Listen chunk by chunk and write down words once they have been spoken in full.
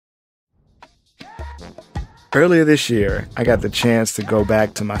Earlier this year, I got the chance to go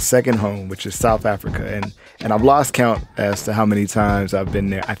back to my second home, which is South Africa, and I've lost count as to how many times I've been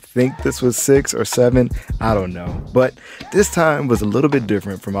there. I think this was 6 or 7, I don't know. But this time was a little bit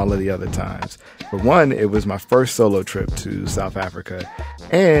different from all of the other times. For one, it was my first solo trip to South Africa.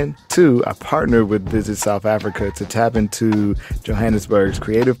 And two, I partnered with Visit South Africa to tap into Johannesburg's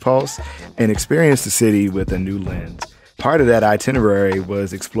creative pulse and experience the city with a new lens. Part of that itinerary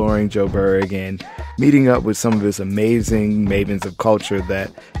was exploring Joburg and meeting up with some of its amazing mavens of culture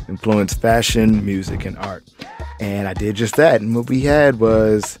that influence fashion, music, and art. And I did just that. And what we had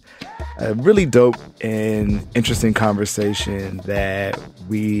was a really dope and interesting conversation that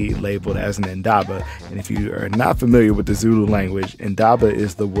we labeled as an Ndaba. And if you are not familiar with the Zulu language, Ndaba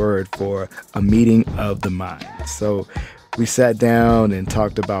is the word for a meeting of the mind. So we sat down and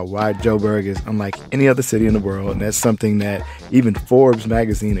talked about why Joburg is unlike any other city in the world, and that's something that even Forbes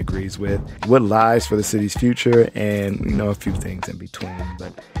magazine agrees with, what lies for the city's future, and, a few things in between.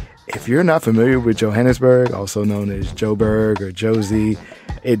 But if you're not familiar with Johannesburg, also known as Joburg or Josie,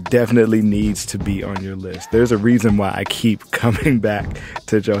 it definitely needs to be on your list. There's a reason why I keep coming back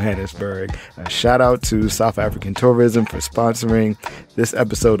to Johannesburg. A shout out to South African Tourism for sponsoring this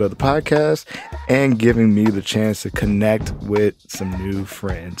episode of the podcast and giving me the chance to connect with some new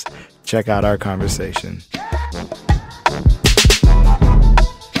friends. Check out our conversation.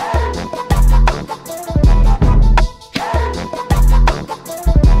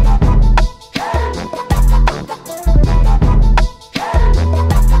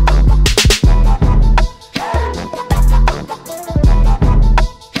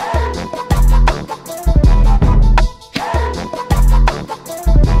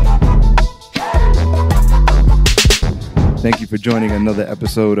 Thank you for joining another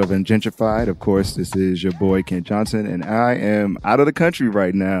episode of UNGENTRIFIED. Of course, this is your boy, Kent Johnson, and I am out of the country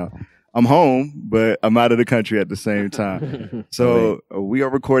right now. I'm home, but I'm out of the country at the same time. So we are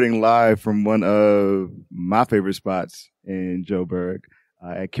recording live from one of my favorite spots in Joburg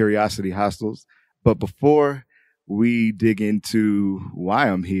at Curiocity Hostels. But before we dig into why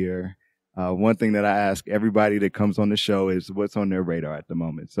I'm here, one thing that I ask everybody that comes on the show is what's on their radar at the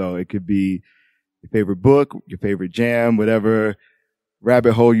moment. So it could be your favorite book, your favorite jam, whatever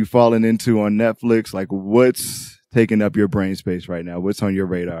rabbit hole you've fallen into on Netflix. Like, what's taking up your brain space right now? What's on your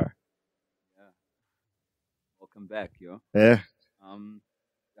radar? Yeah. Welcome back, yo. Yeah.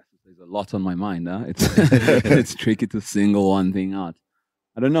 There's a lot on my mind, huh? It's tricky to single one thing out.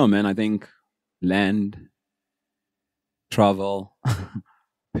 I don't know, man. I think land, travel,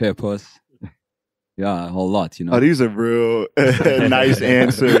 purpose. Yeah, a whole lot, Oh, these are real nice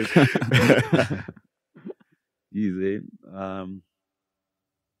answers. Easy.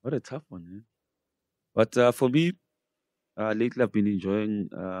 What a tough one, man. But for me, lately I've been enjoying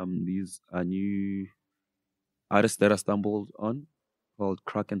these new artists that I stumbled on called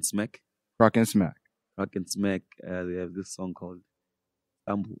Crack and Smack. Crack and Smack. Crack and Smack. They have this song called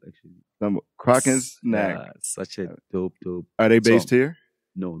Stumble, actually. Crack and Smack. Such a dope. Are they based song. here?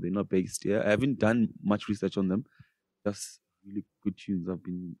 No, they're not based here. I haven't done much research on them. Just really good tunes. I've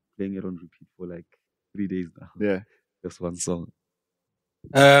been playing it on repeat for like 3 days now. Yeah. Just one song.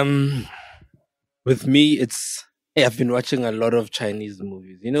 With me, I've been watching a lot of Chinese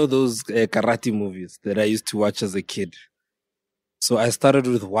movies. Those karate movies that I used to watch as a kid. So I started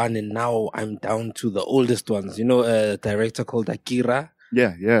with one and now I'm down to the oldest ones. A director called Akira.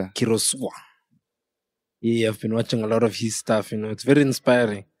 Yeah. Kurosawa. Yeah, I've been watching a lot of his stuff, it's very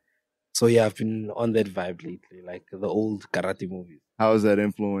inspiring. So yeah, I've been on that vibe lately, like the old karate movies. How has that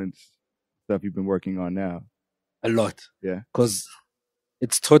influenced stuff you've been working on now? A lot. Yeah. Because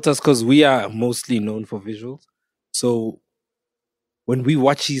it's taught us, because we are mostly known for visuals. So when we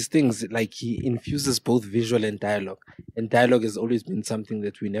watch these things, like he infuses both visual and dialogue. And dialogue has always been something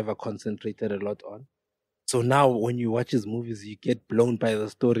that we never concentrated a lot on. So now when you watch his movies, you get blown by the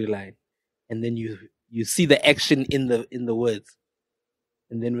storyline. And then you see the action in the words.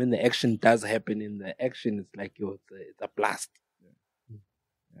 And then when the action does happen in the action, it's like, it's a blast.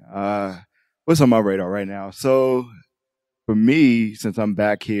 What's on my radar right now? So for me, since I'm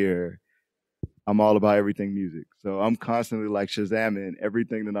back here, I'm all about everything music. So I'm constantly like Shazamming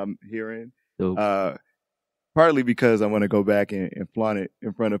everything that I'm hearing. Dope. Partly because I want to go back and flaunt it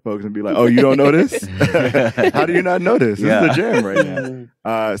in front of folks and be like, oh, you don't know this? How do you not know this? This is the jam right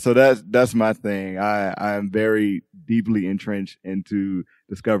now. So that's my thing. I am very deeply entrenched into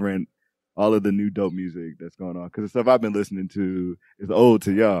discovering all of the new dope music that's going on. Because the stuff I've been listening to is old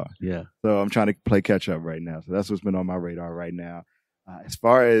to y'all. Yeah. So I'm trying to play catch up right now. So that's what's been on my radar right now. As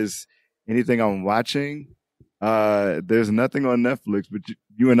far as anything I'm watching, There's nothing on Netflix, but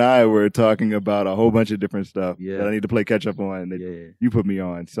you and I were talking about a whole bunch of different stuff that I need to play catch up on that you put me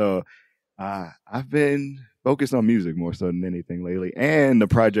on. So I've been focused on music more so than anything lately. And the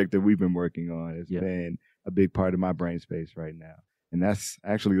project that we've been working on has been a big part of my brain space right now. And that's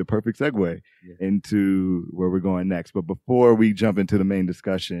actually the perfect segue into where we're going next. But before we jump into the main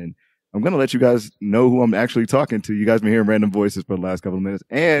discussion, I'm going to let you guys know who I'm actually talking to. You guys been hearing random voices for the last couple of minutes.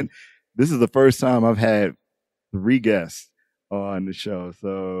 And this is the first time I've had 3 guests on the show.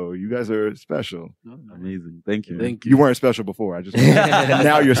 So you guys are special. Oh, amazing. Thank you. Thank you. You weren't special before. I just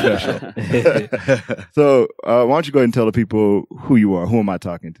now you're special. So why don't you go ahead and tell the people who you are? Who am I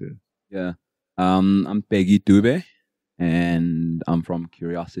talking to? Yeah. I'm Bheki Dube, and I'm from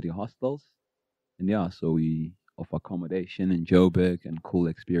Curiocity Hostels. And yeah, so we offer accommodation in Joburg and cool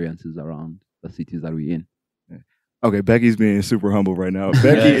experiences around the cities that we're in. Okay, Becky's being super humble right now.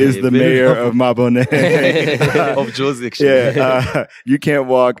 Becky is the mayor of Maboneng. Of Josie, actually. You can't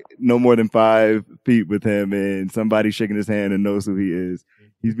walk no more than 5 feet with him and somebody shaking his hand and knows who he is.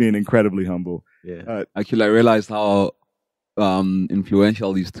 He's being incredibly humble. Yeah. Actually, I realized how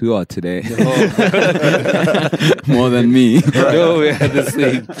influential these two are today. More than me. Right. No, we had the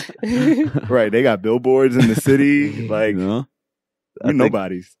same. Right, they got billboards in the city. Like, we're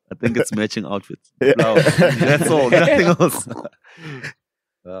nobodies. I think it's matching outfits. That's all. Nothing else.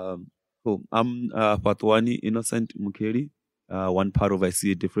 Cool. I'm Fhatuwani Mukheli. One part of I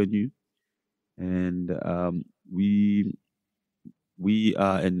See a Different You. And we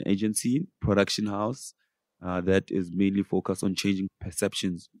are an agency, production house, that is mainly focused on changing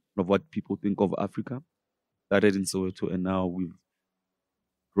perceptions of what people think of Africa. Started in Soweto, and now we've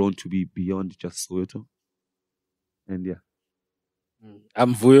grown to be beyond just Soweto. And yeah.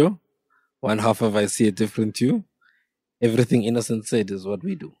 I'm Vuyo. One half of I See a Different You. Everything Innocent said is what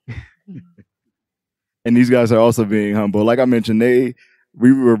we do. And these guys are also being humble. Like I mentioned, we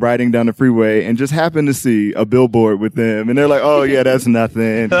were riding down the freeway and just happened to see a billboard with them. And they're like, oh, yeah, that's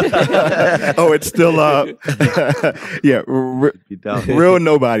nothing. Oh, it's still up. Yeah, real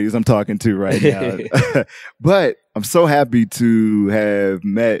nobodies I'm talking to right now. But I'm so happy to have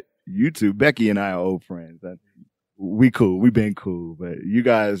met you two. Becky and I are old friends. We cool. We've been cool. But you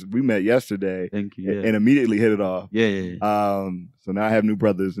guys, we met yesterday. Thank you. And immediately hit it off. Yeah. So now I have new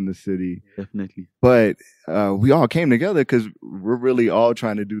brothers in the city. Definitely. But we all came together because we're really all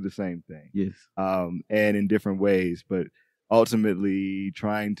trying to do the same thing. Yes. And in different ways, but ultimately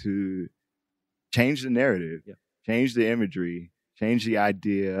trying to change the narrative, change the imagery, change the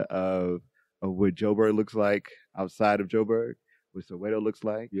idea of what Joburg looks like outside of Joburg, what Soweto looks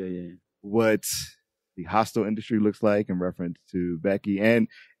like, what the hostel industry looks like in reference to Becky, and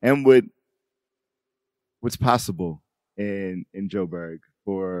what's possible in Joburg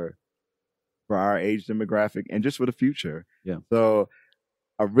for our age demographic and just for the future. Yeah. So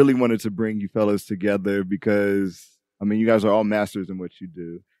I really wanted to bring you fellas together because I mean you guys are all masters in what you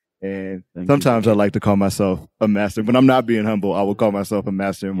do. And sometimes I like to call myself a master. When I'm not being humble, I will call myself a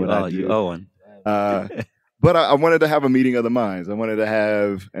master in what I do. You are one. But I wanted to have a meeting of the minds. I wanted to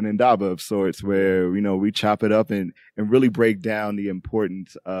have an Ndaba of sorts where, you know, we chop it up and really break down the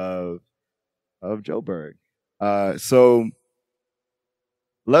importance of Joburg. So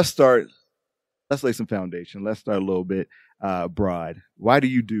let's lay some foundation. Let's start a little bit broad. Why do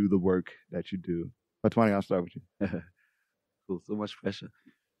you do the work that you do? Fhatuwani, I'll start with you. Cool, so much pressure.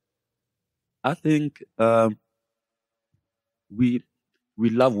 I think we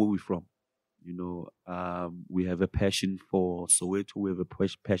love where we're from. You know, we have a passion for Soweto. We have a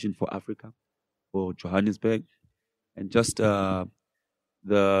passion for Africa, for Johannesburg, and just the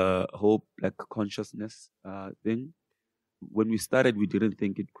whole Black consciousness thing. When we started, we didn't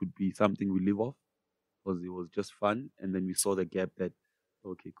think it could be something we live off because it was just fun. And then we saw the gap that,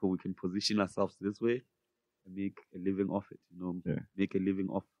 okay, cool, we can position ourselves this way and make a living off it. You know, make a living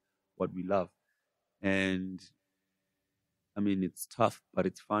off what we love. And I mean, it's tough, but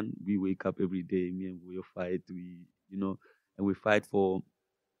it's fun. We wake up every day, me and Vuyo fight. And we fight for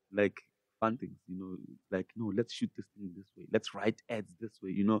like fun things, you know, like, no, let's shoot this thing this way. Let's write ads this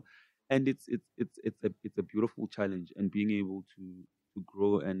way, you know. And it's a beautiful challenge, and being able to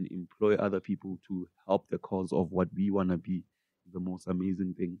grow and employ other people to help the cause of what we want to be is the most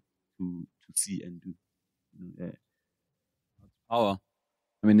amazing thing to see and do. You know, Power.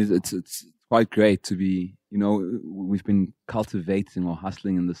 I mean, it's quite great to be, you know, we've been cultivating or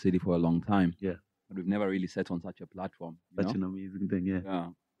hustling in the city for a long time. Yeah. But we've never really sat on such a platform. Such an amazing thing, yeah. Yeah.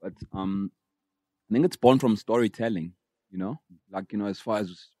 But I think it's born from storytelling, you know? Like, you know, as far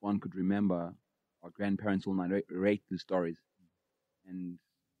as one could remember, our grandparents will narrate these stories. And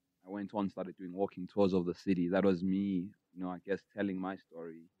went on, started doing walking tours of the city. That was me, I guess, telling my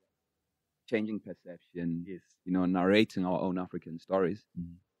story, changing perception, Yes. narrating our own African stories.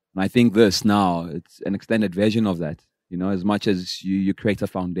 And I think this now, it's an extended version of that. As much as you create a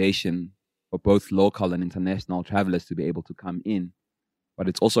foundation for both local and international travelers to be able to come in, but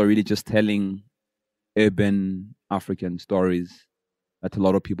it's also really just telling urban African stories that a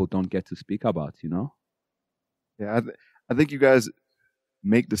lot of people don't get to speak about, Yeah, I think you guys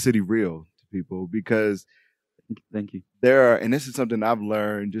make the city real to people because Thank you. there are, and this is something I've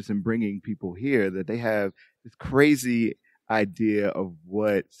learned just in bringing people here, that they have this crazy idea of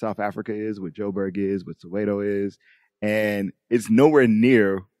what South Africa is, what Joburg is, what Soweto is, and it's nowhere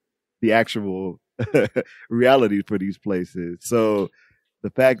near the actual reality for these places. So the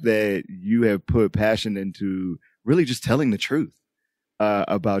fact that you have put passion into really just telling the truth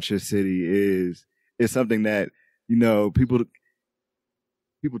about your city is something that people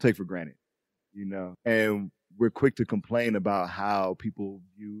take for granted, and we're quick to complain about how people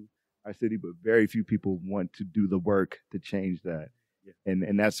view our city, but very few people want to do the work to change that. Yeah.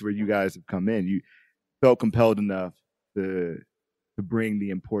 And that's where you guys have come in. You felt compelled enough to bring the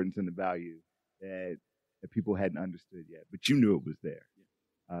importance and the value that people hadn't understood yet, but you knew it was there.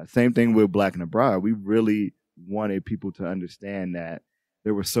 Same thing with Black and Abroad. We really wanted people to understand that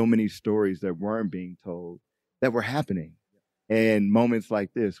there were so many stories that weren't being told that were happening. And moments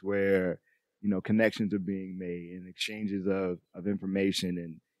like this where, connections are being made and exchanges of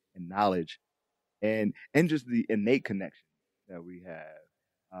information and knowledge and just the innate connection that we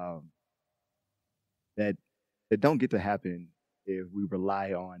have that don't get to happen if we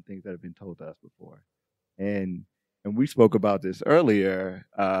rely on things that have been told to us before. And we spoke about this earlier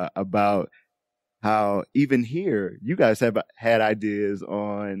about how even here you guys have had ideas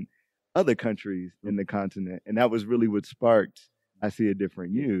on other countries in the continent, and that was really what sparked I See a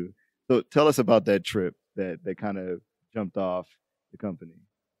Different You. So tell us about that trip that kind of jumped off the company.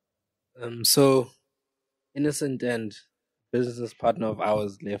 So Innocent and business partner of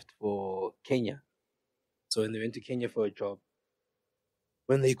ours left for Kenya. So when they went to Kenya for a job,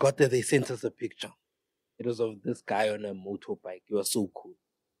 when they got there, they sent us a picture. It was of this guy on a motorbike. He was so cool.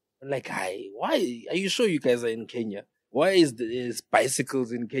 I'm like, hi, why are you sure you guys are in Kenya? Why is there's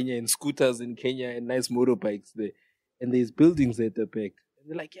bicycles in Kenya and scooters in Kenya and nice motorbikes there? And there's buildings at the back. And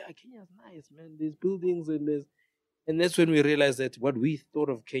they're like, yeah, Kenya's nice, man. There's buildings and that's when we realized that what we thought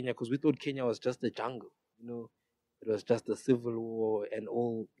of Kenya, because we thought Kenya was just a jungle, it was just a civil war and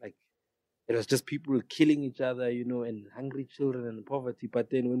all, like, it was just people killing each other, and hungry children and poverty.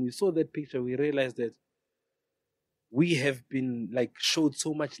 But then when we saw that picture, we realized that we have been showed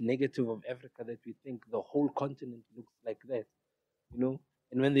so much negative of Africa that we think the whole continent looks like that,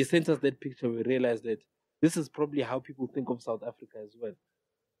 And when they sent us that picture, we realized that this is probably how people think of South Africa as well.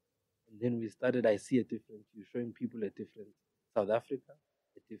 And then we started I See a Different You, showing people a different South Africa,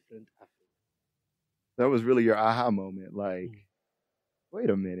 a different Africa. That was really your aha moment. Like, wait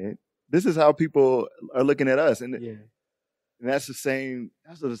a minute, this is how people are looking at us, and that's the same.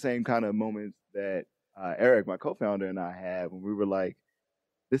 That's the same kind of moments that Eric, my co-founder, and I had when we were like,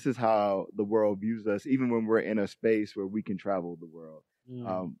 this is how the world views us, even when we're in a space where we can travel the world.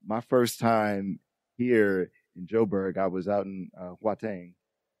 My first time here in Joburg, I was out in Gauteng.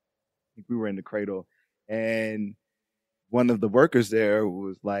 I think we were in the cradle, and one of the workers there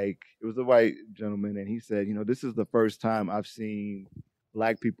was like, it was a white gentleman, and he said, this is the first time I've seen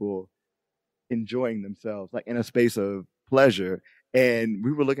Black people enjoying themselves, like in a space of pleasure. And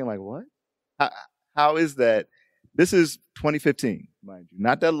we were looking like, what? How is that? This is 2015, mind you,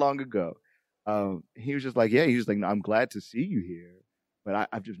 not that long ago. He was just like, yeah, he was like, no, I'm glad to see you here, but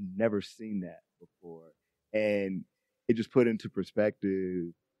I've just never seen that before. And it just put into perspective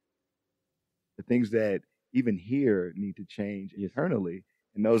the things that even here need to change internally.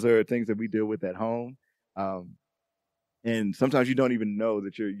 And those are things that we deal with at home. And sometimes you don't even know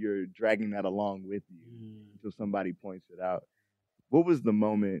that you're dragging that along with you until somebody points it out. What was the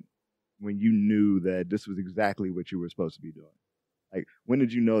moment when you knew that this was exactly what you were supposed to be doing? Like, when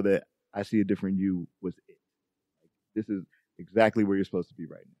did you know that I See a Different You was it? Like, this is exactly where you're supposed to be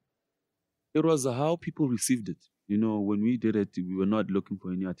right now. It was how people received it. When we did it, we were not looking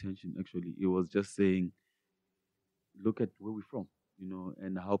for any attention, actually. It was just saying, look at where we're from,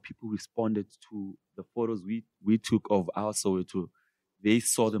 and how people responded to the photos we took of our Soweto. They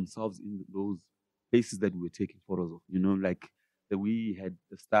saw themselves in those places that we were taking photos of, like that we had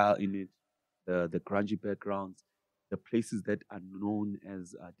the style in it, the grungy backgrounds, the places that are known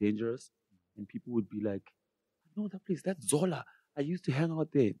as dangerous. And people would be like, I know that place, that's Zola. I used to hang out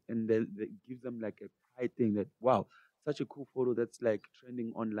there. And that gives them like a pride thing that, wow, such a cool photo that's like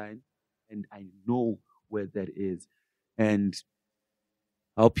trending online, and I know where that is, and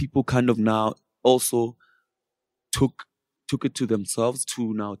how people kind of now also took it to themselves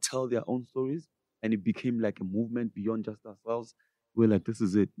to now tell their own stories, and it became like a movement beyond just ourselves. We're like, this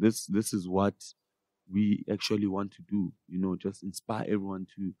is it. This is what we actually want to do. Just inspire everyone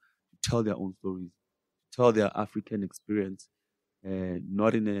to tell their own stories, tell their African experience,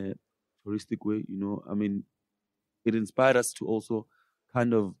 not in a touristic way. I mean, it inspired us to also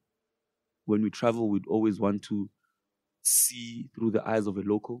kind of, when we travel, we'd always want to see through the eyes of a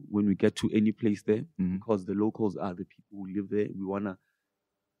local when we get to any place there, because the locals are the people who live there. We want to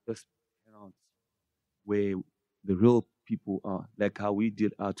just hang out where the real people are, like how we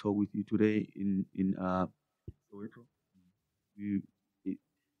did our tour with you today in Soweto.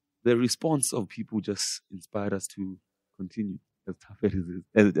 The response of people just inspired us to continue,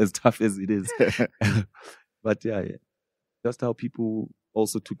 as tough as it is. But yeah, just how people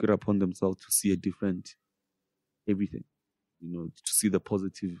also took it upon themselves to see a different everything, to see the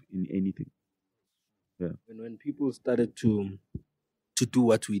positive in anything. Yeah. And when people started to do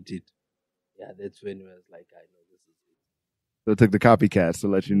what we did, that's when it was like, I know this is it. So it took the copycats to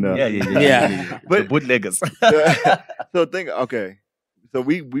let you know. Yeah. But bootleggers. Okay. So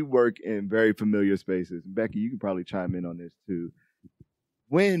we work in very familiar spaces. Becky, you can probably chime in on this too.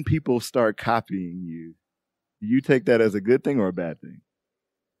 When people start copying you, do you take that as a good thing or a bad thing?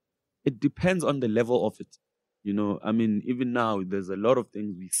 It depends on the level of it. I mean, even now, there's a lot of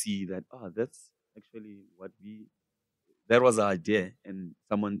things we see that, that's actually that was our idea, and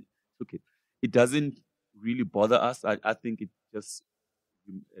someone took it. It doesn't really bother us. I think it just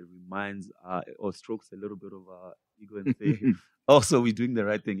reminds or strokes a little bit of our ego and say, also, we're doing the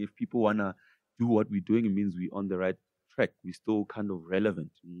right thing. If people want to do what we're doing, it means we're on the right track. We're still kind of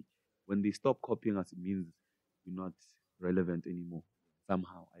relevant. When they stop copying us, it means we're not relevant anymore.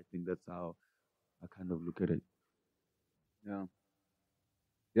 Somehow, I think that's how I kind of look at it.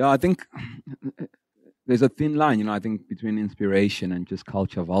 Yeah, I think there's a thin line, I think, between inspiration and just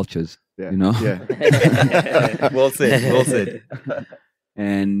culture vultures. Yeah. Yeah. Well said.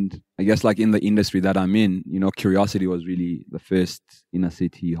 And I guess, like, in the industry that I'm in, Curiosity was really the first inner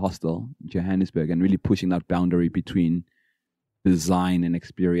city hostel in Johannesburg, and really pushing that boundary between design and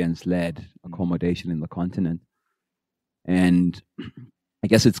experience-led accommodation in the continent. And I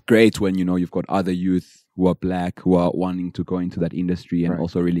guess it's great when, you've got other youth who are black, who are wanting to go into that industry and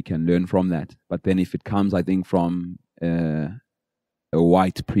also really can learn from that. But then if it comes, I think, from a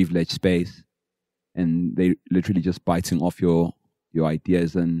white privileged space, and they literally just biting off your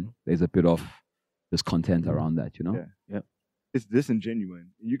ideas, and there's a bit of discontent around that, Yeah. It's disingenuous.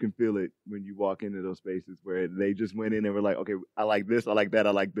 You can feel it when you walk into those spaces where they just went in and were like, okay, I like this, I like that,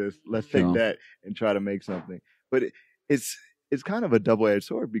 I like this. Let's take that and try to make something. But it's kind of a double-edged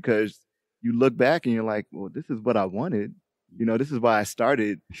sword, because you look back and you're like, well, this is what I wanted. This is why I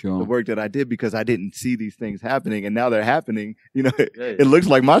started the work that I did, because I didn't see these things happening, and now they're happening. It looks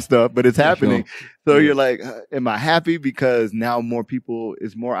like my stuff, but it's happening. So you're like, am I happy because now more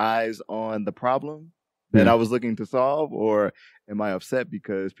eyes on the problem that I was looking to solve, or am I upset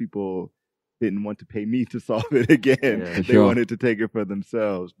because people didn't want to pay me to solve it again? They wanted to take it for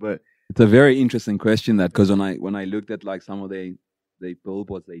themselves. But it's a very interesting question, that, because when I looked at, like, some of the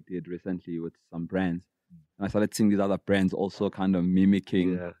billboards they did recently with some brands, and I started seeing these other brands also kind of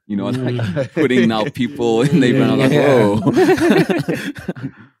mimicking, like putting now people in their brand. I'm like, whoa.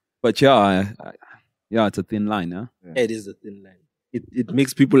 But it's a thin line, huh? Yeah. It is a thin line. It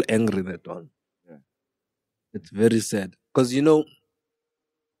makes people angry, that one. Yeah. It's very sad. Because, the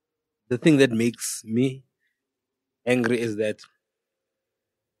thing that makes me angry is that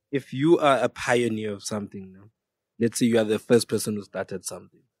if you are a pioneer of something, let's say you are the first person who started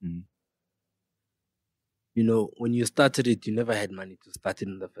something. When you started it, you never had money to start it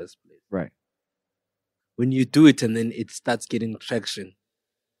in the first place. Right. When you do it and then it starts getting traction,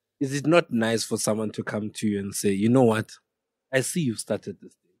 is it not nice for someone to come to you and say, you know what? I see you started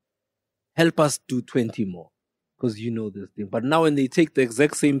this thing. Help us do 20 more, because you know this thing. But now when they take the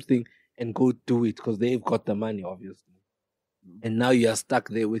exact same thing and go do it, because they've got the money, obviously. And now you are stuck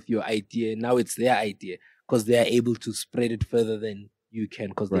there with your idea. Now it's their idea, because they are able to spread it further than you can,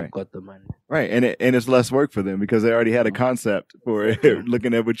 because they've got the money. Right. And it's less work for them, because they already had a concept for it,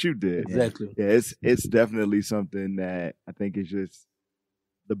 looking at what you did. Exactly. Yeah, it's definitely something that I think is just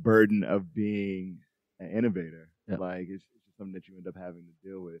the burden of being an innovator. Yeah. Like, it's just something that you end up having to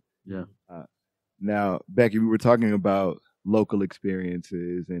deal with. Yeah. Now, Becky, we were talking about local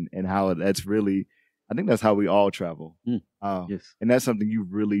experiences and how that's really, I think that's how we all travel. Yes. And that's something you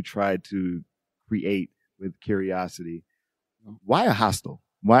really tried to create with Curiosity. Why a hostel?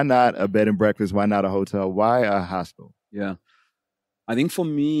 Why not a bed and breakfast? Why not a hotel? Why a hostel? Yeah. I think for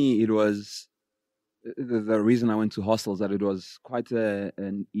me, it was the reason I went to hostels, that it was quite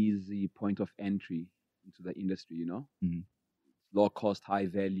an easy point of entry into the industry, you know? Mhm. Low cost, high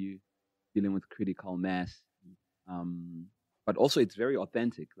value, dealing with critical mass. But also it's very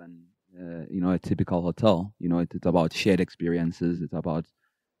authentic than, a typical hotel. You know, it's about shared experiences. It's about,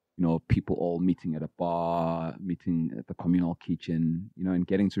 people all meeting at a bar, meeting at the communal kitchen, and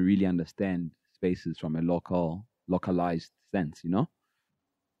getting to really understand spaces from a localized sense,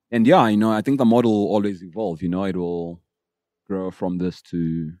 And yeah, I think the model will always evolve, it will grow from this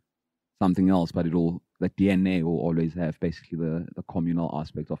to something else, but the DNA will always have basically the communal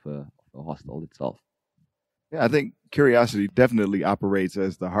aspect of a hostel itself. Yeah, I think Curiosity definitely operates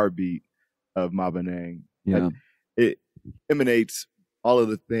as the heartbeat of Maboneng. Yeah. Like, it emanates all of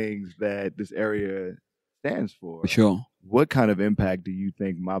the things that this area stands for. For sure. What kind of impact do you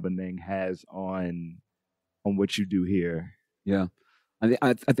think Maboneng has on what you do here? Yeah.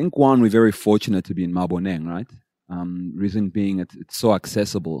 I think, one, we're very fortunate to be in Maboneng, right? Reason being, it's so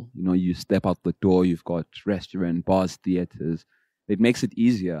accessible. You step out the door, you've got restaurant, bars, theaters. It makes it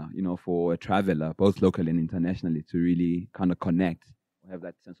easier, for a traveler, both locally and internationally, to really kind of connect, or have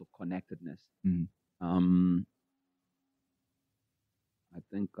that sense of connectedness. Mm. I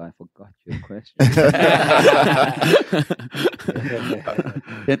think I forgot your question.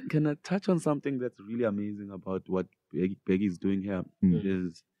 Can I touch on something that's really amazing about what Bheki is doing here?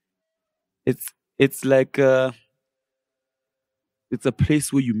 Is it's like it's a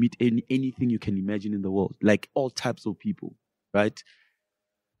place where you meet anything you can imagine in the world, like all types of people, right?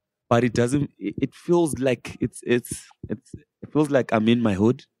 But it doesn't. It feels like it feels like I'm in my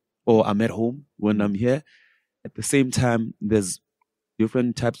hood or I'm at home when I'm here. At the same time, there's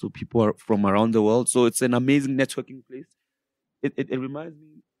different types of people from around the world, so it's an amazing networking place. It reminds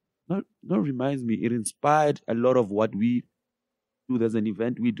me, not reminds me. It inspired a lot of what we do. There's an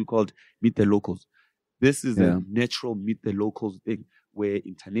event we do called Meet the Locals. This is a natural Meet the Locals thing where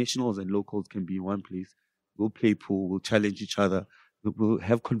internationals and locals can be in one place. We'll play pool. We'll challenge each other. We'll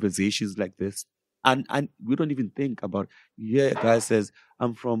have conversations like this. And we don't even think about, a guy says,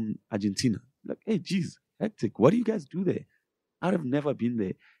 I'm from Argentina. Like, hey, geez, hectic. What do you guys do there? I'd have never been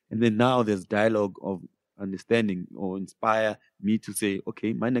there. And then now there's dialogue of understanding or inspire me to say,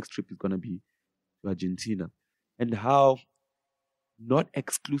 okay, my next trip is going to be to Argentina. And how not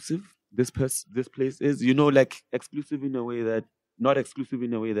exclusive this place is, like exclusive in a way that, not exclusive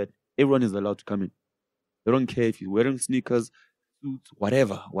in a way that everyone is allowed to come in. They don't care if you're wearing sneakers, suits,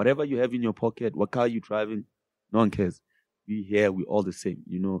 whatever you have in your pocket, what car you're driving, no one cares. We here, we're all the same,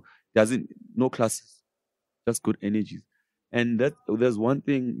 no classes, just good energies. And there's one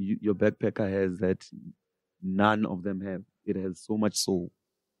thing your backpacker has that none of them have. It has so much soul.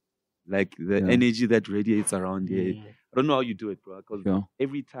 Like the energy that radiates around here. I don't know how you do it, bro, because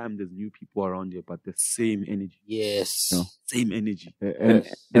every time there's new people around here, but the same energy. Yes. Same energy. And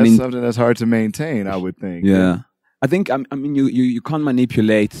that's something that's hard to maintain, I would think. Yeah. I think, you can't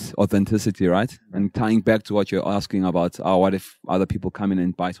manipulate authenticity, right? And tying back to what you're asking about, what if other people come in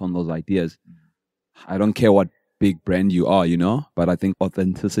and bite on those ideas? I don't care what big brand you are, but I think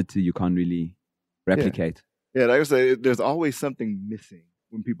authenticity you can't really replicate. Yeah, like I said, there's always something missing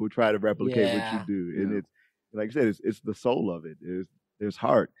when people try to replicate what you do. And it's, like I said, it's the soul of it. There's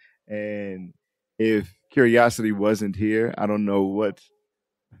heart. And if Curiosity wasn't here, I don't know what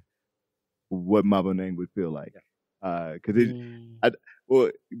Maboneng would feel like. Because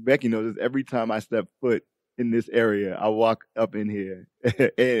Bheki knows this, every time I step foot in this area, I walk up in here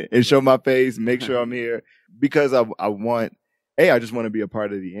and show my face, make sure I'm here, because I just want to be a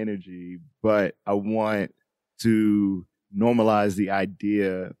part of the energy, but I want to normalize the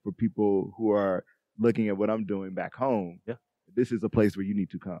idea for people who are looking at what I'm doing back home. Yeah. This is a place where you need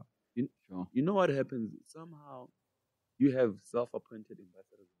to come. You know what happens? Somehow you have self-appointed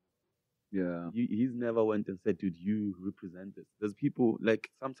ambassadors. Yeah. He's never went and said, dude, you represent this. There's people, like,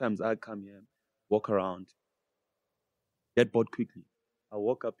 sometimes I come here, walk around, get bored quickly. I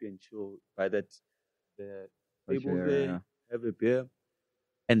walk up here and chill by the table there, have a beer,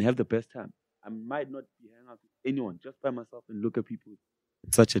 and have the best time. I might not be hanging out with anyone, just by myself, and look at people.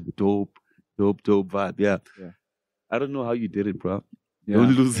 It's such a dope vibe. Yeah. I don't know how you did it, bro. Yeah.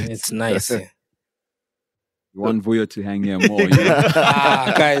 Don't lose it. It's nice. You want Vuyo to hang here more.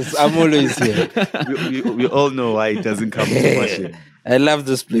 Guys, I'm always here. We all know why it doesn't come too much here. I love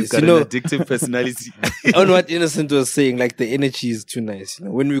this place. He's got an addictive personality. On what Innocent was saying, like the energy is too nice.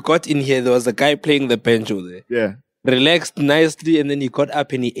 When we got in here, there was a guy playing the banjo there. Yeah. relaxed nicely, and then he got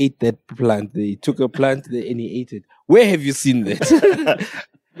up and he ate that plant. He took a plant there and he ate it. Where have you seen that?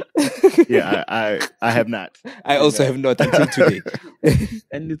 Yeah, I have not. I also have not until today.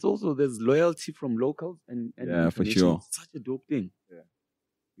 And it's also, there's loyalty from locals and Yeah, for international. sure. It's such a dope thing. Yeah.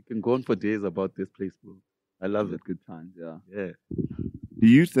 We can go on for days about this place, bro. I love it. Good times, yeah. Yeah. Do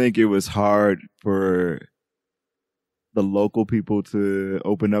you think it was hard for the local people to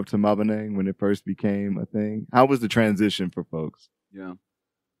open up to Maboneng when it first became a thing? How was the transition for folks? Yeah.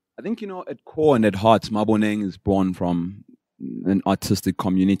 I think, at core and at heart, Maboneng is born from an artistic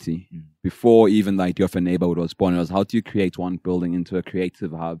community. Mm. Before even the idea of a neighborhood was born, it was how do you create one building into a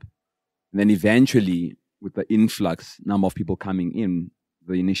creative hub? And then eventually, with the influx number of people coming in,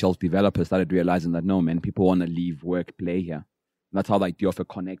 the initial developers started realizing that, no, man, people want to leave, work, play here. And that's how the idea of a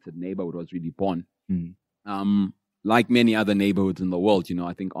connected neighborhood was really born. Mm. Like many other neighborhoods in the world,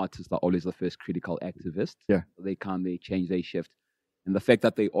 I think artists are always the first critical activists. Yeah. They come, they change, they shift. And the fact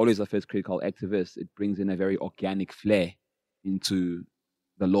that they always the first critical activists, it brings in a very organic flair into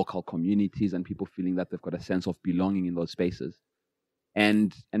the local communities and people feeling that they've got a sense of belonging in those spaces.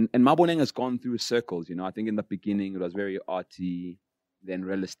 And Maboneng has gone through circles, I think in the beginning it was very arty, then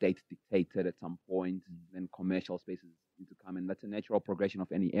real estate dictated at some point, then commercial spaces need to come in. That's a natural progression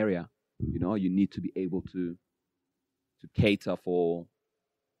of any area. You need to be able to cater for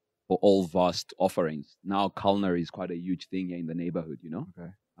all vast offerings. Now culinary is quite a huge thing here in the neighborhood, Okay.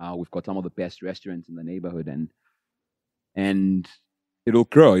 We've got some of the best restaurants in the neighborhood and it'll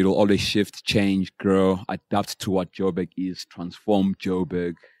grow. It'll always shift, change, grow, adapt to what Joburg is, transform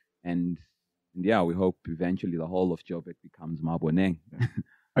Joburg. And yeah, we hope eventually the whole of Joburg becomes Maboneng.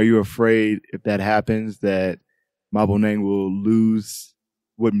 Are you afraid if that happens that Maboneng will lose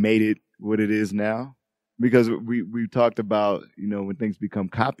what made it what it is now? Because we talked about, when things become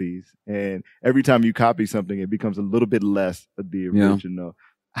copies, and every time you copy something, it becomes a little bit less of the original. Yeah.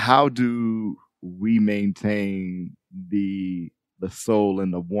 How do we maintain the soul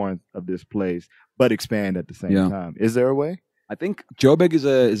and the warmth of this place, but expand at the same time? Is there a way? I think Joburg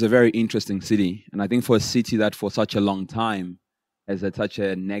is a very interesting city. And I think for a city that for such a long time has had such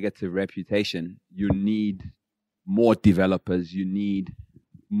a negative reputation, you need more developers, you need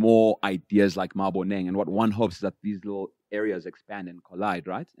more ideas like Maboneng. And what one hopes is that these little areas expand and collide,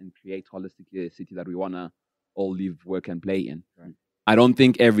 right? And create holistically a city that we want to all live, work, and play in. Right. I don't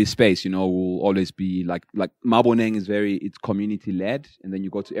think every space, will always be like Maboneng is it's community led. And then you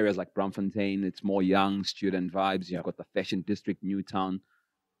go to areas like Braamfontein, it's more young student vibes. You've got the fashion district, Newtown.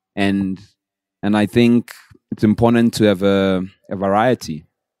 And I think it's important to have a variety.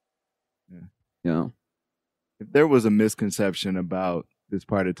 Yeah. If there was a misconception about this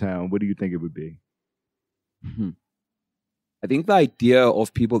part of town, what do you think it would be? I think the idea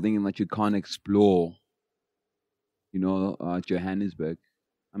of people thinking that you can't explore, Johannesburg.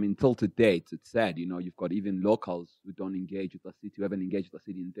 I mean, till to date, it's sad. You've got even locals who don't engage with the city, who haven't engaged with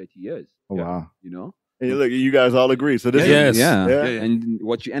the city in 30 years. Oh, wow. And look, you guys all agree. So this is... Yeah. And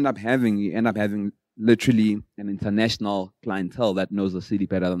what you end up having literally an international clientele that knows the city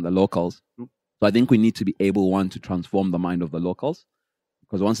better than the locals. So I think we need to be able, to transform the mind of the locals.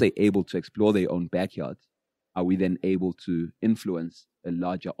 Because once they're able to explore their own backyards, are we then able to influence a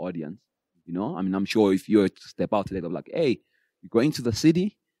larger audience? I mean, I'm sure if you were to step out today, they'll be like, hey, you're going to the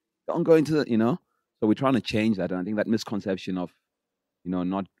city? Don't go into the, So we're trying to change that. And I think that misconception of,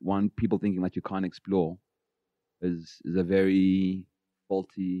 not people thinking that you can't explore is a very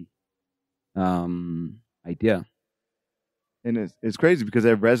faulty idea. And it's crazy because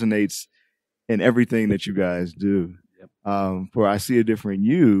it resonates in everything that you guys do. For I See a Different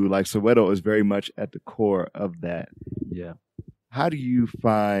You, like Soweto is very much at the core of that. Yeah. How do you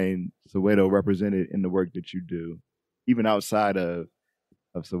find Soweto represented in the work that you do, even outside of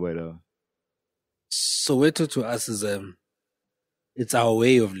Soweto? Soweto to us is it's our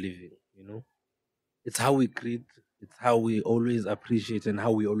way of living, It's how we greet, it's how we always appreciate and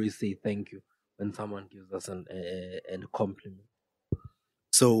how we always say thank you when someone gives us a compliment.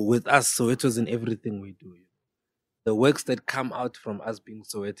 So with us, Soweto is in everything we do. The works that come out from us being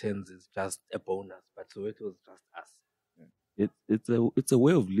Sowetans is just a bonus, but Soweto is just us. It's a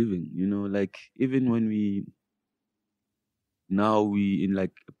way of living, like even when we in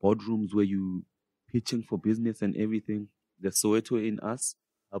like boardrooms where you pitching for business and everything, the Soweto in us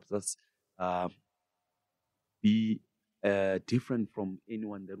helps us be different from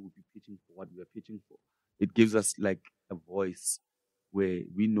anyone that would be pitching for what we are pitching for. It gives us like a voice where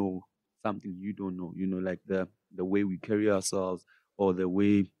we know something you don't know, like the way we carry ourselves or the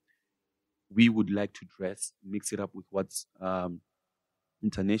way we would like to dress, mix it up with what's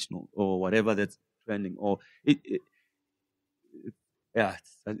international or whatever that's trending. Or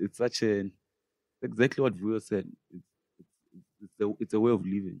it's such exactly what Vuyo said. It's a way of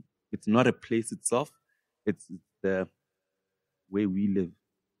living. It's not a place itself. It's the way we live.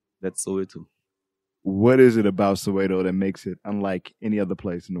 That's Soweto. What is it about Soweto that makes it unlike any other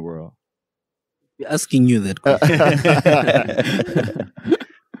place in the world? We're asking you that question.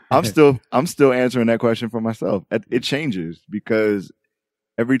 I'm still answering that question for myself. It changes because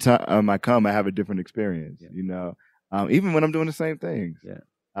every time I come, I have a different experience. Yeah. You know, even when I'm doing the same things, Yeah.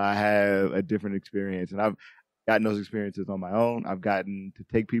 I have a different experience, and I've gotten those experiences on my own. I've gotten to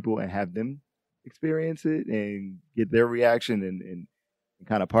take people and have them experience it and get their reaction and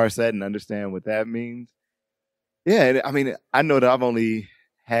kind of parse that and understand what that means. Yeah, I mean, I know that I've only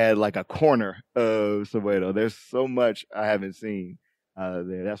had like a corner of Soweto. There's so much I haven't seen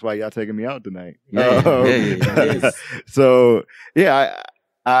there. That's why y'all taking me out tonight. Yeah. So yeah,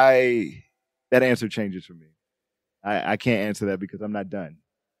 I that answer changes for me. I can't answer that because I'm not done.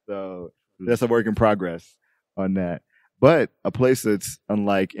 So that's a work in progress on that. But a place that's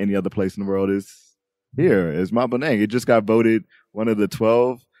unlike any other place in the world is Maboneng. It just got voted one of the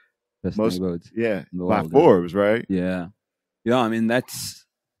 12 Best most neighborhoods. Yeah, in the by world, Forbes, right? Yeah. Yeah, I mean, that's,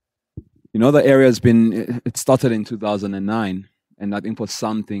 the area's it started in 2009. And I think for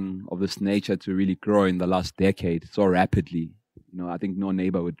something of this nature to really grow in the last decade so rapidly, I think no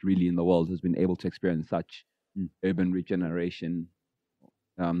neighborhood really in the world has been able to experience such urban regeneration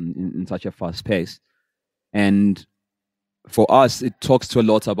in such a fast pace. And for us, it talks to a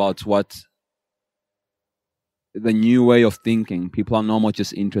lot about what the new way of thinking. People are no more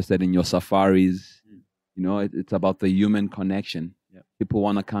just interested in your safaris. It's about the human connection. Yeah. People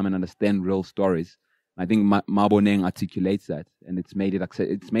want to come and understand real stories. I think Maboneng articulates that, and it's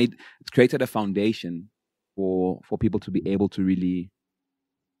created a foundation for people to be able to really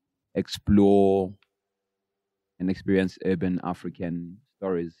explore and experience urban African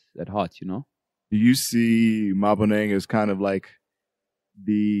stories at heart. Do you see Maboneng as kind of like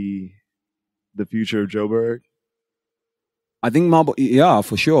the future of Joburg? I think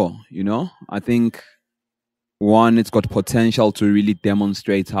for sure. I think one, it's got potential to really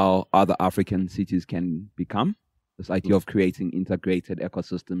demonstrate how other African cities can become. This idea of creating integrated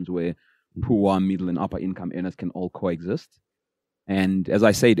ecosystems where poor, middle, and upper income earners can all coexist. And as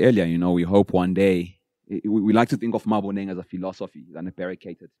I said earlier, we hope one day, we like to think of Maboneng as a philosophy than a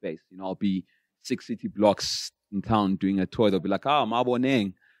barricaded space. I'll be 6 city blocks in town doing a tour. They'll be like,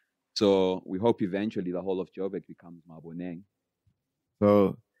 Maboneng. So we hope eventually the whole of Joburg becomes Maboneng.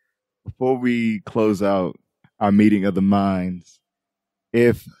 So before we close out our meeting of the minds,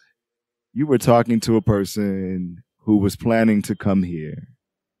 if you were talking to a person who was planning to come here,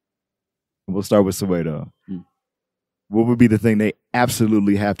 we'll start with Soweto, what would be the thing they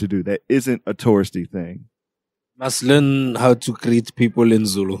absolutely have to do that isn't a touristy thing? Must learn how to greet people in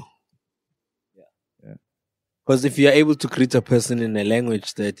Zulu. Yeah. Because if you're able to greet a person in a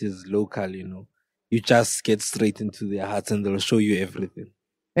language that is local, you just get straight into their hearts and they'll show you everything.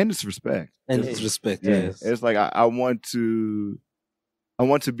 And it's respect. Yes. It's like I want to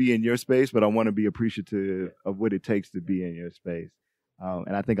be in your space, but I want to be appreciative of what it takes to be in your space.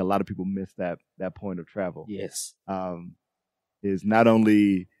 And I think a lot of people miss that point of travel. Yes. Is not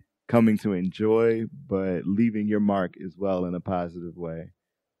only coming to enjoy, but leaving your mark as well in a positive way.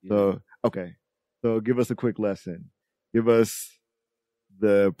 Yeah. So give us a quick lesson. Give us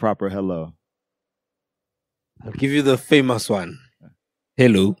the proper hello. I'll give you the famous one.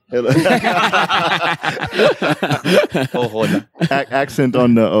 Hello. Accent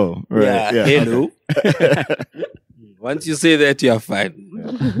on the O. Right? Yeah. Hello. Okay. Once you say that, you're fine.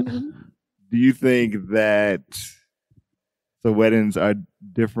 Yeah. Do you think that Sowetans are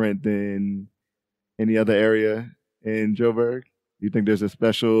different than any other area in Joburg? Do you think there's a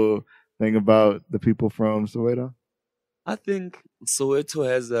special thing about the people from Soweto? I think Soweto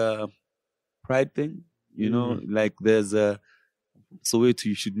has a pride thing. Like there's a Soweto,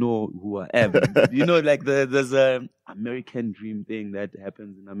 you should know who I am. Like there's a American dream thing that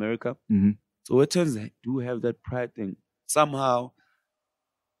happens in America. Mm-hmm. Sowetans do have that pride thing. Somehow,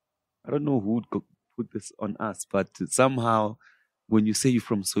 I don't know who would put this on us, but somehow when you say you're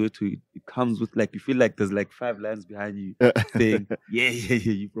from Soweto, it comes with like, you feel like there's like 5 lines behind you saying, yeah,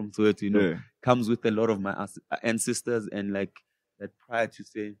 you're from Soweto, comes with a lot of my ancestors and like that pride to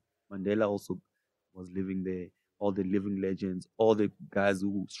say Mandela also was living there, all the living legends, all the guys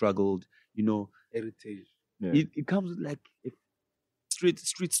who struggled, heritage. Yeah. It comes with like street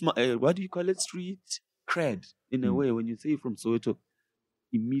what do you call it? Street cred in a way. When you say you're from Soweto,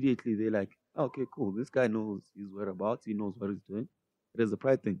 immediately they're like, okay, cool. This guy knows his whereabouts. He knows what he's doing. There's a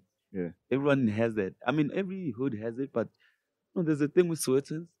pride thing. Yeah. Everyone has that. I mean, every hood has it, but No, there's a thing with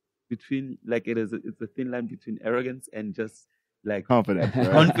Sowetans between like it's a thin line between arrogance and just like Confidence,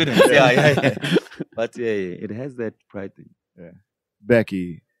 right? confidence. Yeah. But it has that pride thing. Yeah.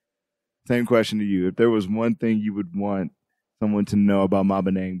 Becky, same question to you. If there was one thing you would want someone to know about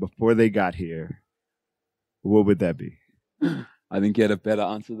Maboneng before they got here, what would that be? I think you had a better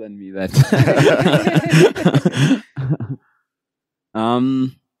answer than me. That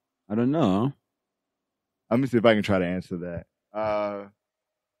I don't know. Let me see if I can try to answer that. I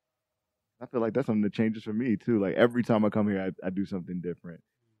feel like that's something that changes for me too. Like every time I come here, I do something different.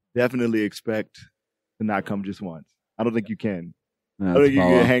 Definitely expect to not come just once. I don't think you can. I don't think you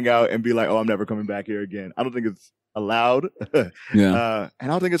can hang out and be like, "Oh, I'm never coming back here again." I don't think it's allowed. Yeah. And I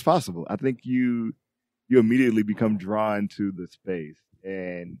don't think it's possible. I think you immediately become drawn to the space,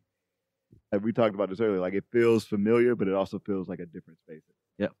 and like we talked about this earlier, like it feels familiar, but it also feels like a different space.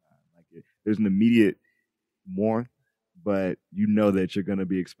 Yep. There's an immediate warmth, but you know that you're going to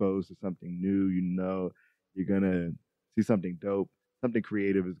be exposed to something new. You know you're going to see something dope. Something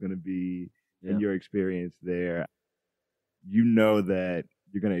creative is going to be in your experience there. You know that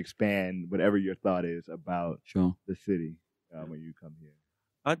you're going to expand whatever your thought is about the city when you come here.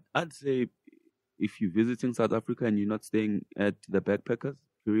 I'd say if you're visiting South Africa and you're not staying at the Backpackers,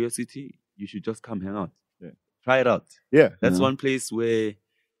 Curiocity, you should just come hang out. Yeah. Try it out. Yeah. That's one place where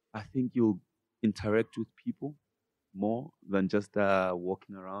I think you'll interact with people more than just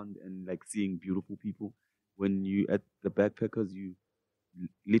walking around and like seeing beautiful people. When you at the Backpackers, you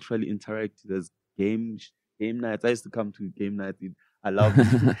literally interact. There's game nights. I used to come to game nights. I love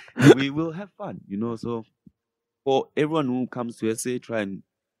it. We will have fun, So for everyone who comes to SA, try and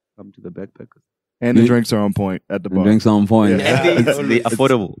come to the Backpackers. And the drinks are on point at the bar. Drinks are on point. Yeah. And they're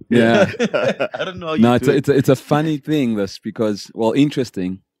affordable. Yeah. I don't know how you do it's a funny thing, this, because,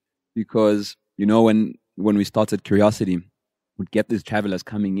 interesting, because, when we started Curiosity, we'd get these travelers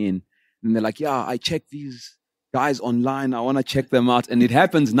coming in, and they're like, yeah, I checked these guys online, I want to check them out. And it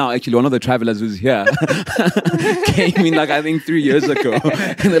happens now, actually, one of the travelers who's here came in, like, I think 3 years ago.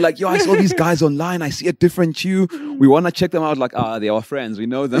 And they're like, yo, I saw these guys online. I see a different you. We want to check them out. Like, they are friends. We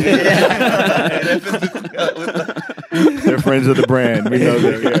know them. They're friends of the brand. We know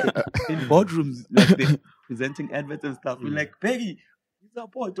them. In boardrooms, like they're presenting adverts and stuff. We're like, Peggy, he's our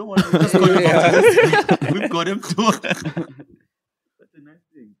boy. Don't worry. Just got him. We've got him too. That's a nice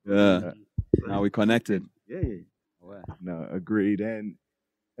thing. Yeah. Now we connected. Yeah. No, agreed. And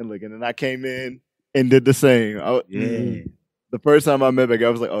look, and then I came in and did the same. The first time I met Becky, I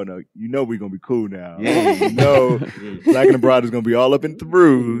was like, oh no, we're gonna be cool now. Yeah. Black and Abroad is gonna be all up and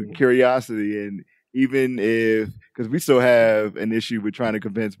through Curiosity. And even because we still have an issue with trying to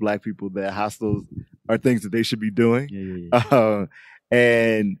convince Black people that hostels are things that they should be doing.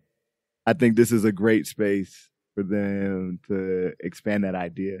 And I think this is a great space for them to expand that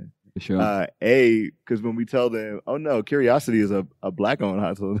idea. For sure. Because when we tell them, oh no, Curiosity is a Black-owned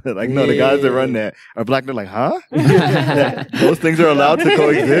hostel. Like, no, the guys that run that are Black. They're like, huh? Those things are allowed to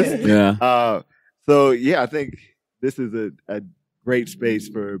coexist? Yeah. So, I think this is a great space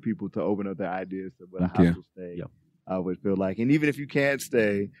for people to open up their ideas of what a hostel stay would feel like. And even if you can't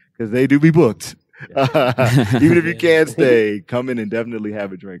stay, because they do be booked, even if you can't stay, come in and definitely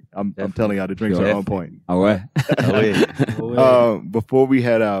have a drink. I'm telling y'all, the drinks are on point. Before we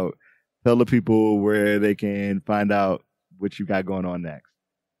head out, tell the people where they can find out what you got going on next.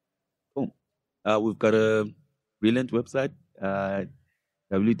 Cool. We've got a brilliant website,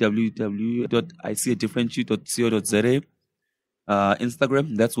 www.iseeadifferentyou.co.za.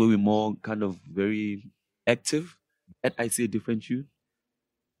 Instagram, that's where we're more kind of very active, at I See a Different You.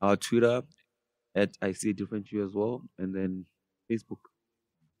 Our Twitter, at I See a Different You as well. And then Facebook.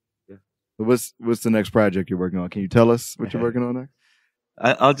 Yeah. So what's the next project you're working on? Can you tell us what you're working on next?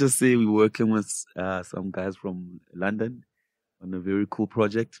 I'll just say we're working with some guys from London on a very cool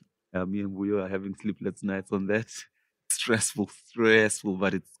project. Me and Vuyo are having sleepless nights on that. Stressful,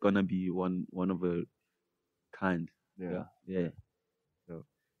 but it's gonna be one of a kind. Yeah. So,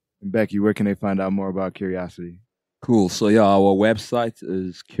 and Becky, where can they find out more about Curiosity? Cool. So our website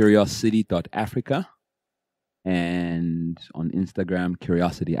is curiosity.africa, and on Instagram,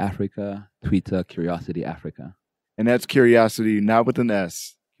 Curiosity Africa, Twitter, Curiosity Africa. And that's Curiosity, not with an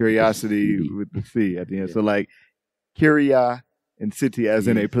S. Curiosity with the C at the end. So like Curia and city as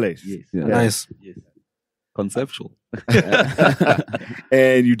in a place. Yes. Yeah. Nice. Yes. Conceptual.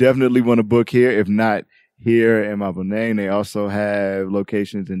 And you definitely want to book here. If not here in Maboneng, they also have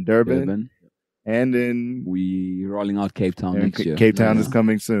locations in Durban. And in we rolling out Cape Town next year. Cape Town is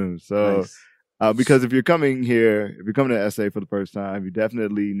coming soon. So because if you're coming to SA for the first time, you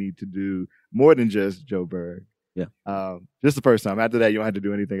definitely need to do more than just Joburg. Yeah. Just the first time. After that, you don't have to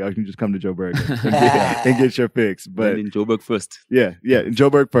do anything else. You can just come to Joburg and get your fix. But And in Joburg first. yeah, in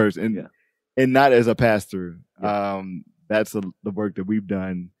Joburg first, and Yeah. and not as a pass-through. Yeah. That's the work that we've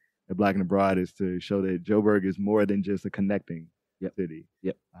done at Black and Abroad, is to show that Joburg is more than just a connecting city.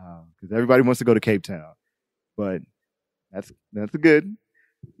 Yep. Because everybody wants to go to Cape Town, but that's good.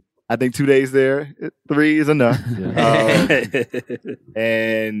 I think 2 days there, 3 is enough.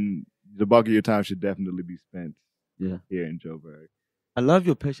 And the bulk of your time should definitely be spent here in Joburg. I love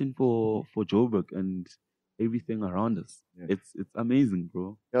your passion for Joburg and everything around us. Yeah. It's amazing,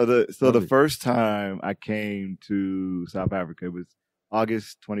 bro. The first time I came to South Africa, it was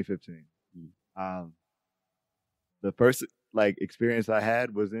August 2015. The first experience I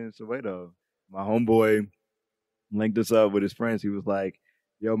had was in Soweto. My homeboy linked us up with his friends. He was like,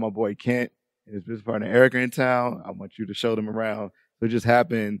 "Yo, my boy Kent and his business partner Erica in town. I want you to show them around." So it just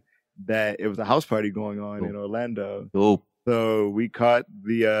happened that it was a house party going on in Orlando. Dope. So we caught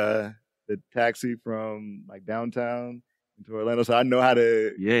the taxi from downtown into Orlando. So I know how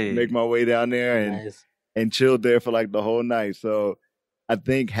to make my way down there and chilled there for the whole night. So I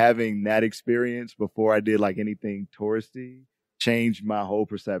think having that experience before I did anything touristy changed my whole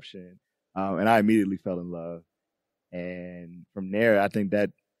perception. And I immediately fell in love. And from there, I think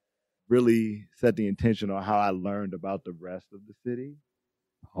that really set the intention on how I learned about the rest of the city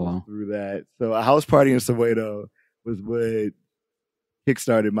through that. So a house party in Soweto was what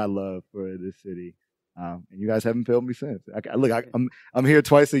kickstarted my love for this city. And you guys haven't failed me since. I'm here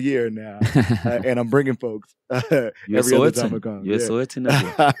twice a year now, and I'm bringing folks every other time I come. You're Sowetan.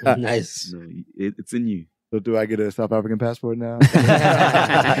 Nice. No, it's in you. So do I get a South African passport now?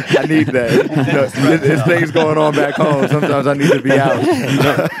 I need that. There's things going on back home. Sometimes I need to be out.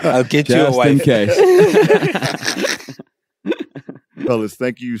 I'll get you a Just wife. in case. Fellas,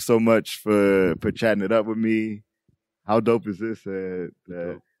 thank you so much for chatting it up with me. How dope is this?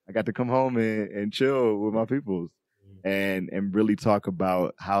 I got to come home and chill with my peoples and really talk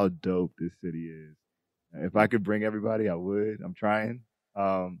about how dope this city is. If I could bring everybody, I would. I'm trying.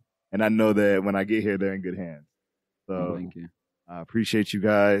 And I know that when I get here, they're in good hands. So Thank you. I appreciate you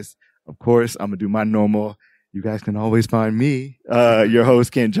guys. Of course, I'm going to do my normal. You guys can always find me, your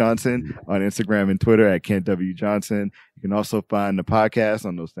host, Kent Johnson, on Instagram and Twitter at Kent W. Johnson. You can also find the podcast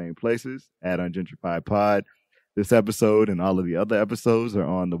on those same places at Ungentrified Pod. This episode and all of the other episodes are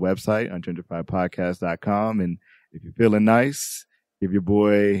on the website, ungentrifiedpodcast.com. And if you're feeling nice, give your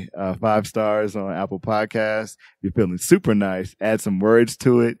boy 5 stars on Apple Podcasts. If you're feeling super nice, add some words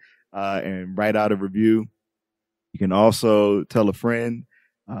to it and write out a review. You can also tell a friend,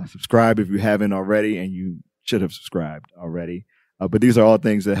 subscribe if you haven't already, and you should have subscribed already. But these are all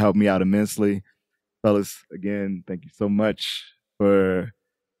things that help me out immensely. Fellas, again, thank you so much for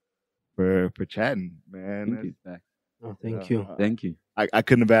chatting, man. Thank you. Thank you. I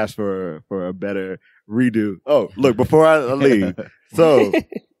couldn't have asked for a better redo. Oh, look, before I leave. So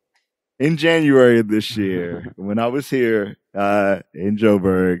in January of this year, when I was here in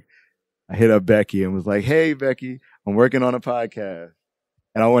Joburg, I hit up Becky and was like, "Hey, Becky, I'm working on a podcast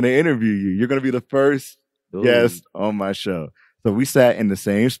and I want to interview you. You're going to be the first guest on my show." So we sat in the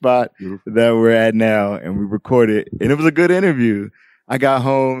same spot that we're at now and we recorded, and it was a good interview. I got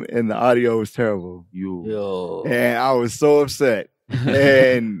home and the audio was terrible. Yo. And I was so upset.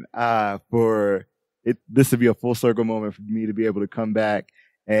 And this to be a full circle moment for me to be able to come back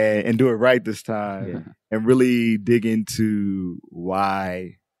and do it right this time and really dig into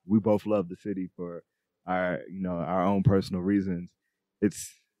why we both love the city for our own personal reasons.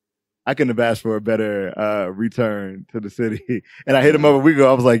 I couldn't have asked for a better return to the city. And I hit him up a week ago.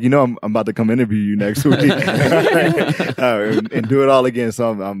 I was like, I'm about to come interview you next week and do it all again. So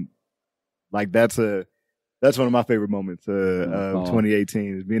I'm like, that's one of my favorite moments of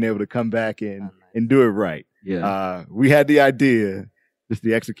 2018 is being able to come back and do it right. Yeah. We had the idea, just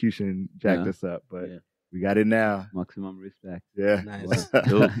the execution jacked us up, but we got it now. Maximum respect. Yeah. Nice.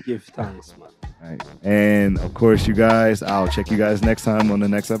 Give thanks, man. All right. And of course, you guys, I'll check you guys next time on the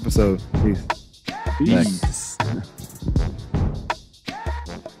next episode. Peace. Peace.